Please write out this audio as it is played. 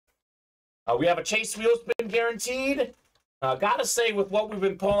We have a Chase wheel spin guaranteed. Gotta say, with what we've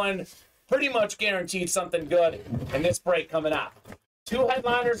been pulling, pretty much guaranteed something good in this break coming up. 2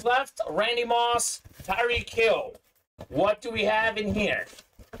 headliners left, Randy Moss, Tyreek Hill. What do we have in here?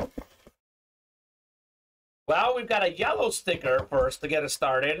 Well, we've got a yellow sticker first to get us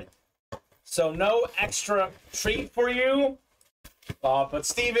started. So no extra treat for you. But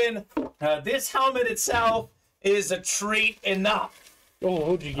Steven, this helmet itself is a treat enough. Oh,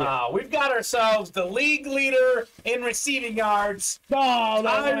 who'd you get? We've got ourselves the league leader in receiving yards. Oh,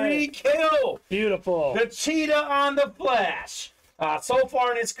 Tyreek Hill. Beautiful. The cheetah on the flash. So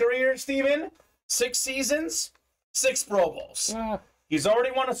far in his career, Steven, 6 seasons, 6 Pro Bowls. He's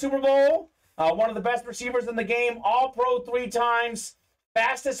already won a Super Bowl. One of the best receivers in the game. All-Pro 3 times.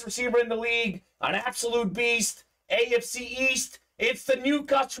 Fastest receiver in the league. An absolute beast. AFC East. It's the new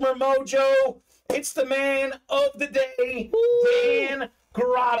customer mojo. It's the man of the day, Dan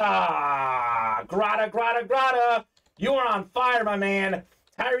Grotta. Grotta. You are on fire, my man.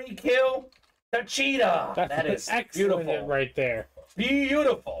 Tyreek Hill, the cheetah. That is beautiful right there.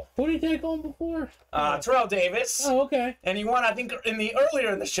 Beautiful. Who did he take on before? Terrell Davis. Oh, okay. And he won, I think, earlier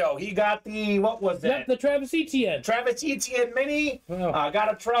in the show. He got the, what was that? The Travis Etienne. Travis Etienne Mini. Oh. Got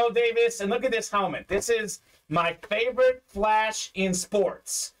a Terrell Davis. And look at this helmet. This is my favorite flash in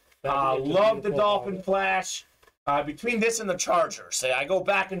sports. Love the Dolphin flash. Between this and the Chargers, I go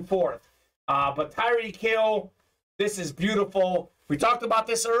back and forth. But Tyreek Hill, this is beautiful. We talked about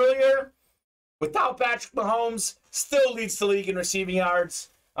this earlier. Without Patrick Mahomes, still leads the league in receiving yards.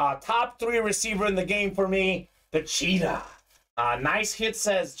 Top 3 receiver in the game for me, the cheetah. Nice hit,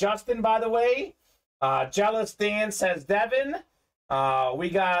 says Justin, by the way. Jealous Dan, says Devin. We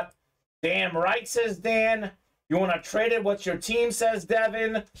got damn right, says Dan. You want to trade it? What's your team, says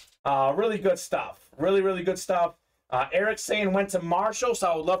Devin. Really good stuff. Really good stuff. Eric saying went to Marshall,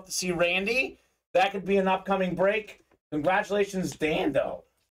 so I would love to see Randy. That could be an upcoming break. Congratulations, Dan, though.